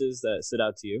performances that stood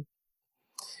out to you?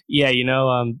 Yeah,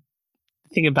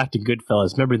 thinking back to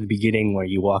Goodfellas, remember the beginning where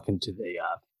you walk into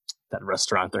that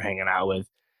restaurant they're hanging out with,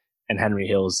 and Henry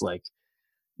Hill's like,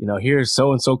 here's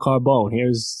so-and-so Carbone,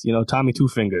 here's, Tommy Two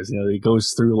Fingers. He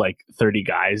goes through like 30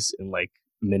 guys in like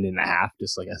a minute and a half,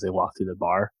 just like as they walk through the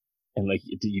bar, and like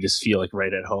you just feel like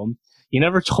right at home. You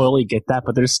never totally get that,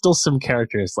 but there's still some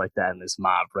characters like that in this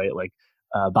mob, right? Like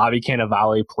Bobby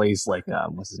Cannavale plays like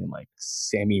what's his name, like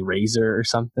Sammy Razor or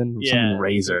something. Yeah,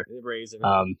 Razor.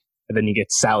 And then you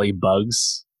get Sally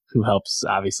Bugs, who helps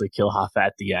obviously kill Hoffa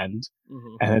at the end.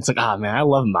 And it's like, man, I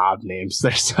love mob names.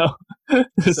 They're so good.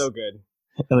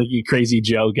 And like you Crazy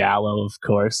Joe Gallo, of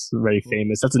course, very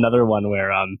famous. That's another one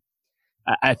where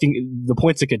I think the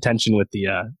points of contention with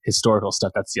the historical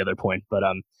stuff. That's the other point, but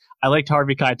I liked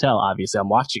Harvey Keitel. Obviously, I'm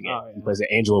watching it. He plays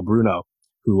Angelo Bruno,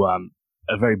 who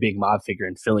a very big mob figure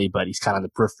in Philly, but he's kind of on the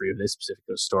periphery of this specific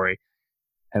story.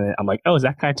 And then I'm like, oh, is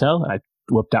that Keitel? And I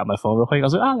whipped out my phone real quick. I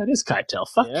was like, oh, that is Keitel.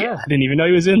 Fuck yeah. I didn't even know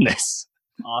he was in this.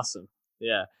 Awesome.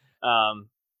 Yeah.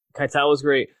 Keitel was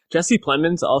great. Jesse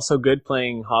Plemons also good,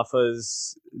 playing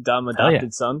Hoffa's dumb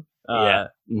adopted son.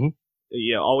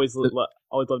 Always love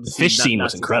to see. The fish scene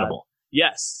was incredible.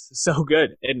 Yes, so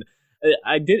good. And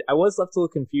I was left a little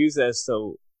confused as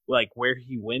to like where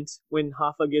he went when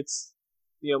Hoffa gets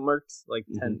murked like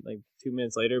 2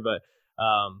 minutes later, but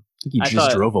he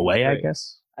just drove away. I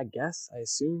guess I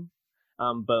assume.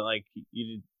 But like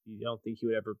you don't think he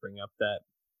would ever bring up that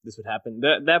this would happen.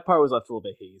 That part was left a little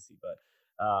bit hazy, but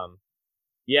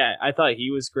I thought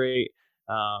he was great.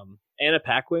 Anna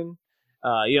Paquin,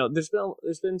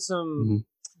 there's been some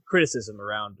criticism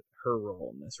around her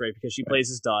role in this, right? Because she plays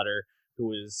his daughter,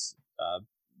 who is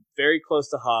very close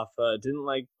to Hoffa, didn't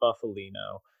like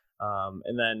Buffalino,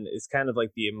 and then it's kind of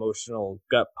like the emotional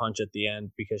gut punch at the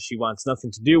end because she wants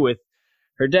nothing to do with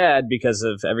her dad because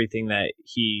of everything that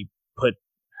he put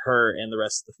her and the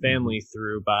rest of the family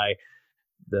through by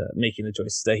making the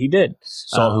choices that he did.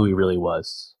 Saw who he really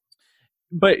was.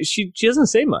 But she doesn't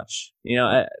say much.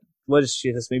 What is she?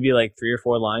 Has maybe like 3 or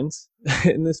 4 lines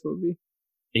in this movie.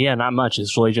 Yeah, not much.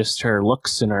 It's really just her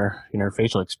looks and her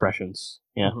facial expressions.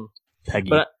 Yeah, Peggy.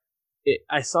 But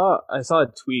I saw a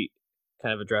tweet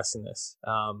kind of addressing this,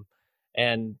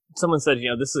 and someone said,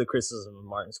 this is a criticism of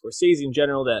Martin Scorsese in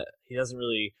general, that he doesn't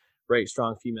really write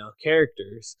strong female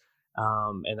characters,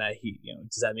 and that he,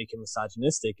 does that make him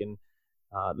misogynistic? And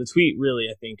the tweet really,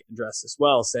 I think, addressed this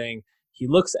well, saying he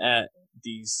looks at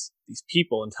these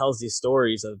people and tells these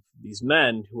stories of these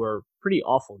men who are pretty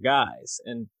awful guys,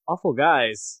 and awful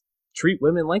guys treat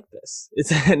women like this.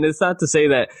 And it's not to say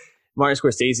that Martin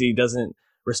Scorsese doesn't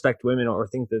respect women or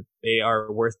think that they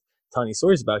are worth telling these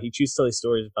stories about. He chooses to tell these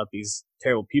stories about these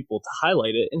terrible people to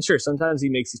highlight it. And sure, sometimes he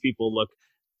makes these people look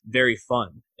very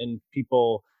fun, and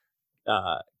people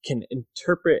can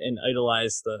interpret and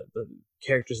idolize the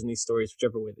characters in these stories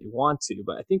whichever way they want to.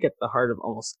 But I think at the heart of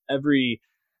almost every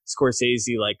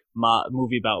Scorsese like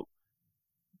movie about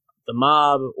the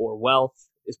mob or wealth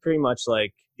is pretty much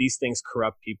like these things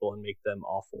corrupt people and make them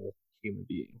awful human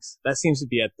beings. That seems to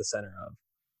be at the center of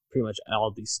pretty much all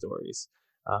of these stories.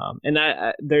 And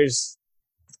there's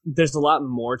a lot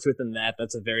more to it than that.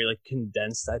 That's a very like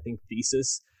condensed, I think,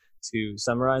 thesis to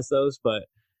summarize those. But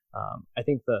I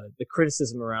think the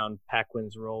criticism around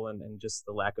Paquin's role and just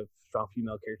the lack of strong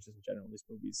female characters in general in these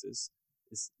movies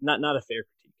is not a fair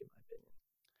critique in my opinion.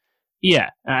 Yeah,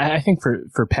 I think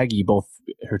for Peggy, both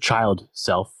her child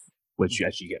self, which you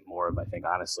actually get more of, I think,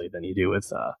 honestly, than you do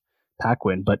with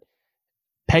Paquin, but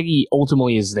Peggy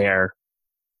ultimately is there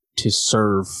to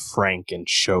serve Frank and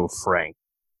show Frank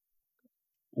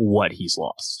what he's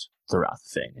lost throughout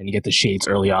the thing. And you get the shades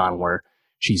early on where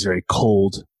she's very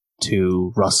cold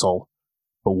to Russell,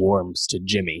 but warms to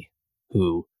Jimmy,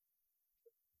 who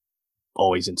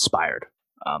always inspired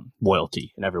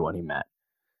loyalty in everyone he met.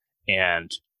 And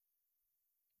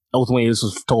ultimately, this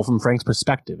was told from Frank's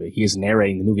perspective. He is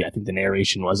narrating the movie. I think the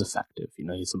narration was effective. He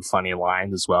had some funny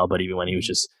lines as well, but even when he was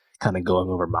just kind of going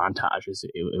over montages,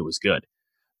 it was good.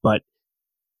 But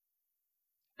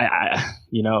I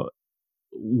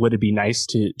would it be nice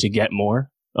to get more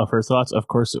of her thoughts? Of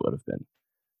course it would have been.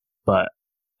 But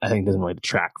I think it doesn't really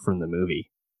detract from the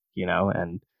movie,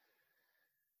 and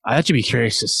I'd actually be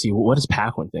curious to see what does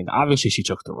Paquin think. Obviously she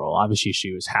took the role. Obviously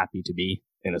she was happy to be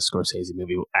in a Scorsese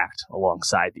movie, act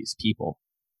alongside these people.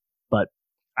 But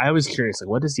I was curious, like,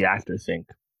 what does the actor think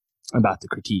about the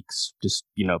critiques, just,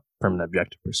 from an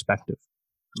objective perspective?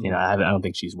 I don't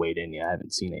think she's weighed in yet. I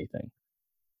haven't seen anything.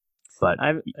 But I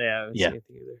haven't seen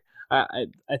anything either.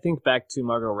 I think back to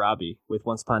Margot Robbie with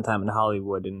Once Upon a Time in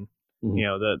Hollywood, and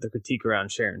the critique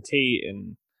around Sharon Tate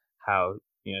and how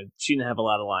she didn't have a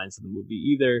lot of lines in the movie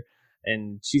either,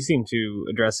 and she seemed to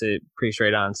address it pretty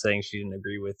straight on, saying she didn't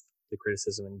agree with the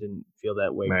criticism and didn't feel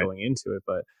that way going into it.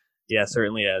 But yeah,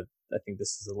 certainly I think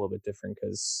this is a little bit different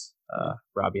because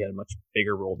Robbie had a much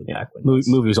bigger role than Paquin.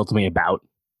 Movie was ultimately about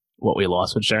what we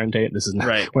lost with Sharon Tate. This is not,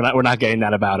 right. We're not getting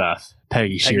that about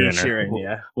Peggy Sheeran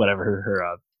or whatever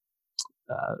her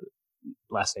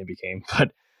last name became.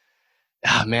 But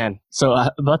man, so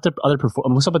about the other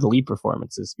what's up with the lead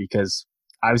performances? Because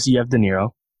obviously you have De Niro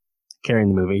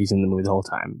carrying the movie. He's in the movie the whole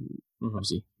time.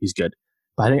 Obviously he's good.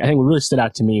 But I think what really stood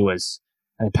out to me was,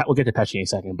 we'll get to Pesci in a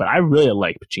second, but I really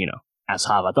like Pacino as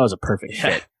Hava. I thought it was a perfect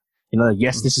fit.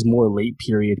 Yes, this is more late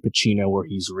period Pacino where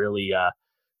he's really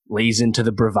lays into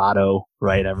the bravado,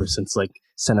 right? Ever since like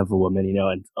Son of a Woman,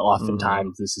 and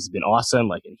oftentimes this has been awesome,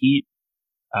 like in Heat.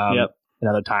 And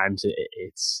other times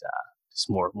it's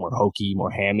more hokey,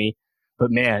 more hammy.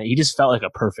 But man, he just felt like a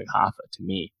perfect Hoffa to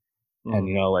me. And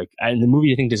and the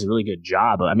movie I think does a really good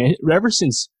job. I mean, ever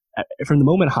since from the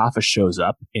moment Hoffa shows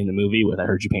up in the movie with "I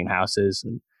Heard You Paint Houses,"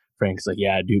 and Frank's like,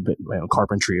 "Yeah, I do, but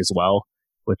carpentry as well,"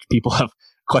 which people have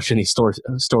questioned the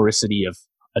historicity of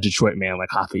a Detroit man like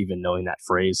Hoffa even knowing that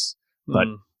phrase. But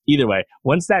either way,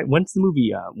 once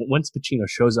Pacino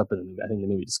shows up in the movie, I think the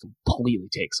movie just completely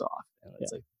takes off. And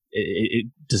it's like it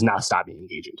does not stop being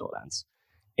engaging until it ends.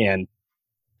 And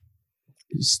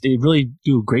they really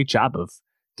do a great job of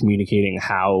communicating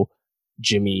how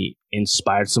Jimmy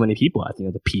inspired so many people. I think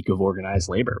at the peak of organized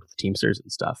labor with the Teamsters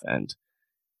and stuff. And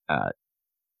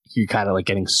you kind of like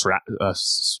getting swiped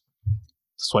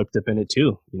up in it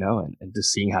too, and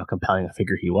just seeing how compelling a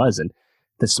figure he was. And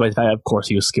despite the fact, of course,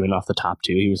 he was skimming off the top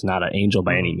two. He was not an angel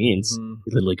by any means.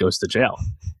 He literally goes to jail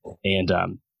and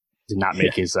did not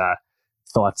make his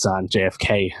thoughts on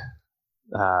JFK.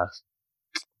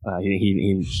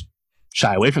 He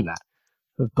shy away from that.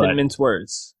 But didn't mince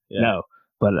words. Yeah. No,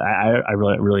 but I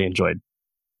really enjoyed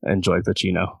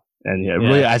Pacino, and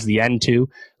really as the end too.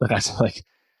 Like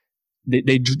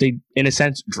they in a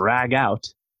sense drag out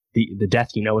the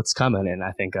death. You know it's coming, and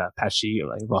I think Pesci,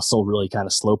 like Russell, really kind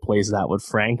of slow plays that with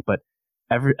Frank, but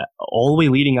all the way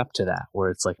leading up to that, where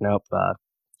it's like, nope,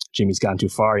 Jimmy's gone too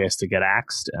far. He has to get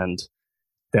axed, and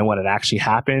then when it actually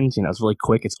happens, it's really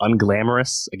quick. It's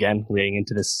unglamorous. Again, leading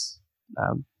into this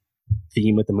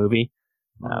theme with the movie.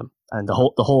 And the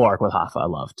whole arc with Hoffa I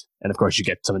loved, and of course you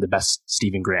get some of the best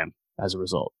Stephen Graham as a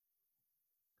result.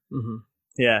 Mm-hmm.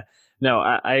 Yeah, no,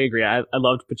 I agree. I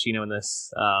loved Pacino in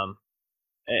this.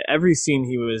 Every scene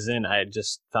he was in, I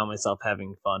just found myself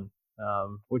having fun,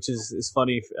 which is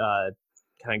funny.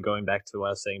 Kind of going back to what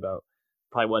I was saying about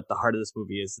probably what the heart of this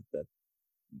movie is, that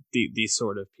these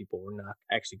sort of people were not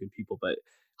actually good people, but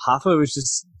Hoffa was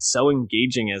just so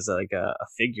engaging as like a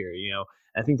figure.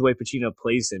 I think the way Pacino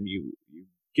plays him, you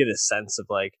get a sense of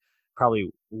like probably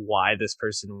why this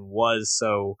person was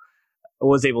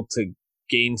able to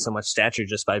gain so much stature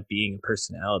just by being a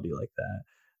personality like that.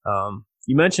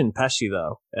 You mentioned Pesci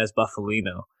though as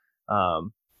Buffalino.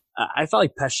 I felt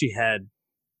like Pesci had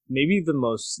maybe the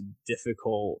most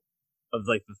difficult of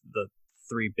like the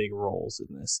three big roles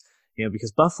in this,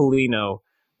 because Buffalino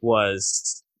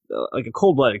was like a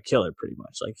cold-blooded killer pretty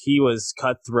much. Like he was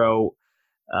cutthroat,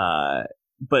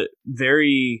 but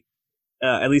very,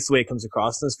 at least the way it comes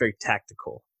across in this, very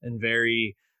tactical and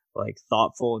very like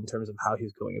thoughtful in terms of how he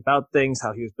was going about things,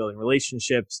 how he was building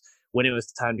relationships, when it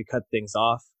was time to cut things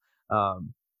off.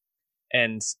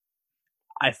 And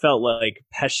I felt like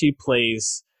Pesci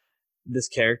plays this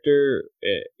character,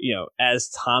 as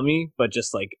Tommy, but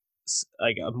just like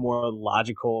a more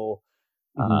logical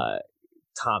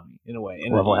Tommy in a way,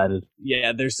 and level-headed.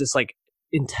 Yeah, there's this like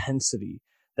intensity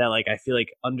that like I feel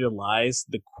like underlies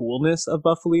the coolness of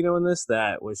Buffalino in this,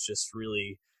 that was just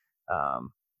really,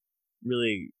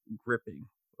 really gripping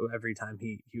every time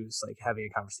he was like having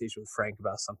a conversation with Frank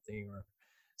about something, or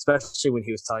especially when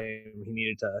he was telling him he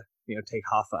needed to take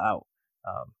Hoffa out.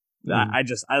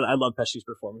 I love Pesci's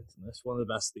performance in this. One of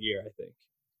the best of the year, I think.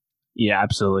 Yeah,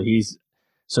 absolutely.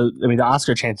 The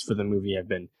Oscar chances for the movie have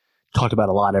been talked about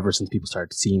a lot ever since people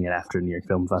started seeing it after New York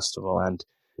Film Festival. And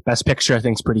Best Picture, I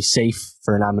think, is pretty safe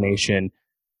for a nomination.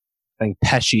 I think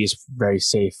Pesci is very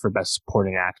safe for Best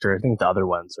Supporting Actor. I think the other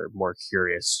ones are more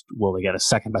curious. Will they get a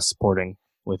second Best Supporting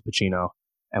with Pacino?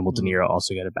 And will De Niro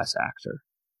also get a Best Actor?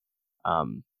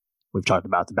 We've talked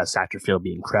about the Best Actor field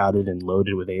being crowded and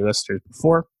loaded with A-listers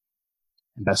before.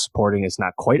 And Best Supporting is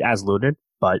not quite as loaded,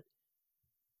 but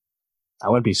I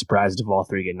wouldn't be surprised if all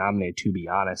three get nominated, to be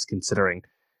honest, considering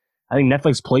I think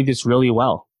Netflix played this really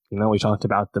well. We talked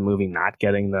about the movie not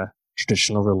getting the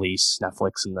traditional release.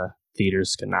 Netflix and the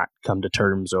theaters could not come to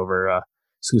terms over a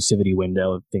exclusivity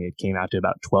window. I think it came out to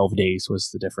about 12 days was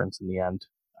the difference in the end.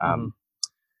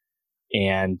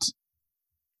 And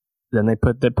then they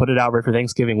put it out right for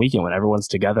Thanksgiving weekend when everyone's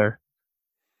together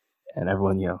and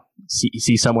everyone,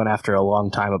 see someone after a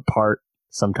long time apart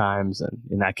sometimes. And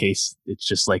in that case, it's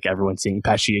just like everyone seeing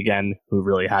Pesci again, who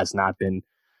really has not been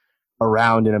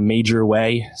around in a major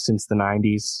way since the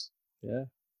 90s. Yeah.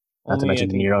 Not to mention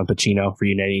De Niro and Pacino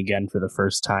reuniting again for the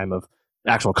first time of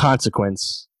actual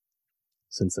consequence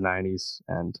since the 90s.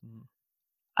 And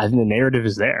I think the narrative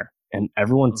is there. And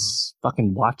everyone's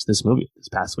fucking watched this movie this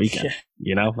past weekend. I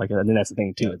think that's the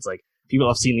thing too. It's like people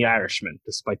have seen The Irishman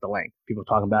despite the length. People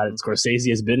talking about it. Scorsese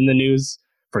has been in the news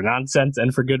for nonsense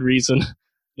and for good reason.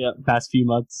 The past few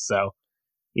months. So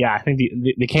yeah, I think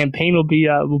the campaign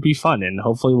will be fun, and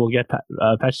hopefully we'll get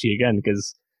Pesci again,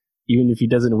 because even if he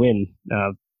doesn't win,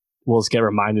 we'll just get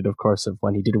reminded, of course, of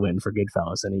when he did win for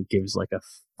Goodfellas, and he gives like a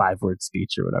 5-word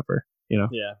speech or whatever.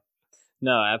 Yeah.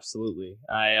 No, absolutely.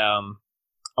 I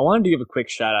wanted to give a quick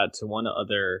shout out to one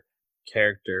other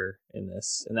character in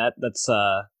this, and that's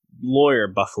lawyer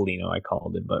Buffalino, I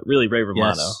called him, but really Ray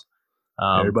Romano. Yes.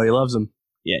 Everybody loves him.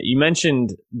 Yeah, you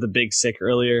mentioned The Big Sick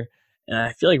earlier, and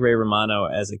I feel like Ray Romano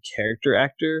as a character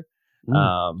actor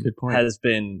good point. has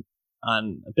been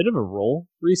on a bit of a roll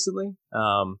recently.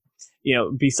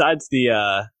 Besides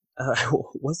the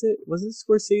was it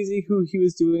Scorsese who he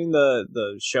was doing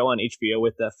the show on HBO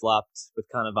with that flopped with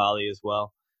Cannavale as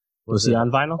well? Was he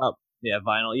on Vinyl? Oh, yeah,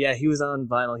 Vinyl. Yeah, he was on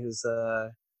Vinyl. He was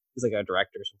like a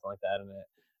director or something like that in it.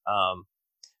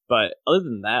 But other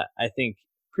than that, I think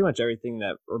pretty much everything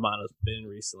that Romano's been in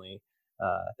recently,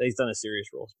 that he's done a serious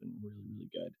role, has been really, really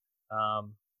good.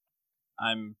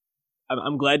 I'm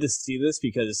I'm glad to see this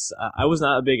because I was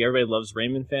not a big Everybody Loves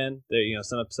Raymond fan. There,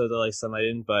 some episodes I liked, some I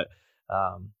didn't, but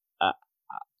I,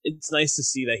 it's nice to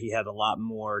see that he had a lot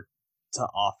more to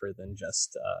offer than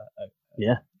just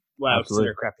what I would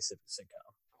consider a crappy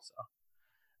sitcom. So,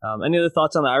 any other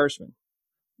thoughts on The Irishman?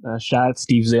 Shout out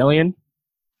Steve Zalian,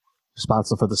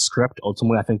 responsible for the script.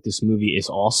 Ultimately, I think this movie is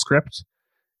all script.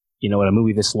 In a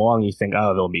movie this long, you think,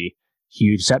 oh, there'll be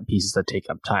huge set pieces that take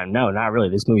up time. No, not really.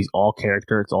 This movie's all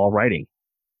character. It's all writing.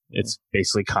 It's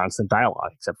basically constant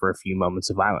dialogue, except for a few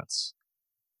moments of violence.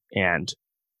 And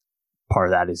part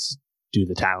of that is due to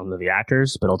the talent of the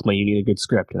actors, but ultimately you need a good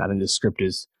script. And I think this script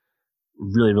is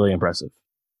really, really impressive.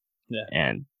 Yeah.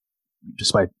 And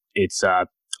despite its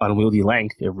unwieldy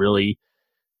length, it really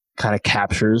kind of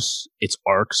captures its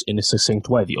arcs in a succinct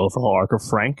way. The overall arc of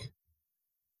Frank,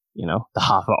 the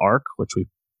Hoffa arc, which we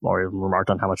already remarked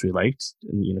on how much we liked,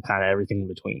 and kind of everything in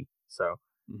between. So,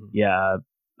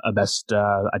 a best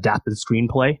adapted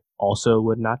screenplay also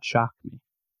would not shock me.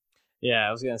 Yeah,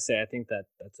 I was gonna say I think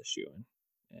that's a shoo-in,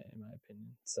 in my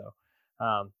opinion. So,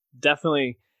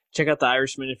 definitely check out The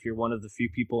Irishman if you're one of the few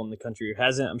people in the country who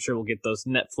hasn't. I'm sure we'll get those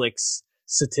Netflix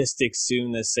statistics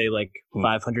soon that say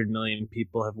 500 million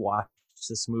people have watched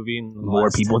this movie.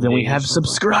 More people than we have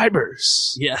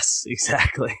subscribers. Yes,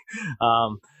 exactly.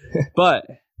 But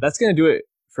that's going to do it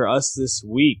for us this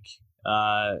week.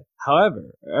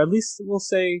 However, or at least we'll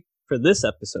say for this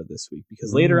episode this week,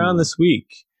 because later on this week,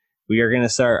 we are going to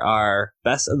start our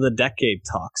best of the decade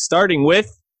talk, starting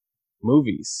with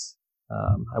movies.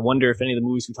 I wonder if any of the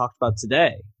movies we talked about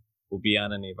today will be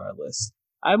on any of our lists.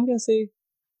 I'm going to say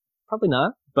probably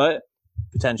not, but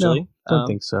potentially. No, don't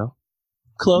think so.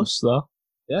 Close, though.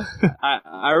 Yeah.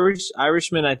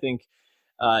 Irishman, I think,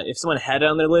 if someone had it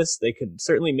on their list, they could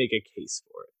certainly make a case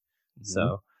for it.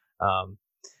 Mm-hmm.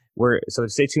 So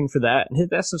stay tuned for that and hit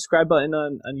that subscribe button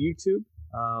on YouTube.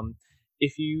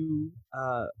 If you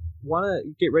want to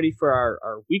get ready for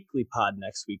our weekly pod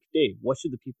next week, Dave, what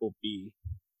should the people be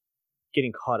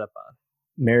getting caught up on?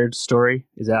 Marriage Story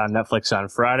is out on Netflix on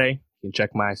Friday. You can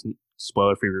check my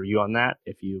spoiler-free review on that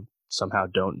if you somehow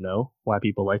don't know why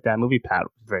people like that movie. Pat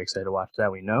was very excited to watch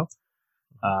that, we know.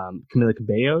 Camila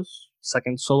Cabello's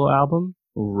second solo album,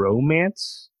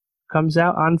 Romance, comes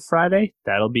out on Friday.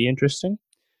 That'll be interesting.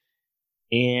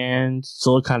 And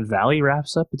Silicon Valley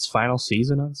wraps up its final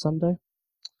season on Sunday.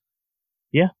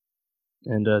 Yeah.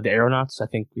 And The Aeronauts, I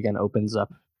think, again, opens up,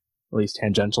 at least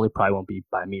tangentially. Probably won't be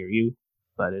by me or you,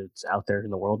 but it's out there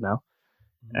in the world now.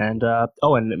 And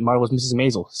and Marvelous Mrs.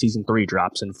 Maisel season 3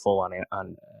 drops in full on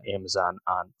Amazon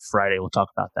on Friday. We'll talk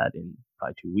about that in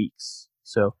probably 2 weeks.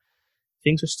 So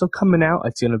things are still coming out.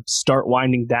 It's going to start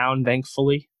winding down,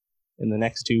 thankfully, in the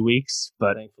next 2 weeks.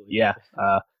 But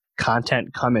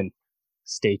content coming.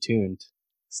 Stay tuned.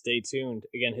 Stay tuned.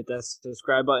 Again, hit that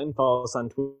subscribe button. Follow us on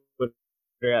Twitter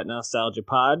at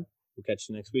NostalgiaPod. We'll catch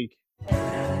you next week.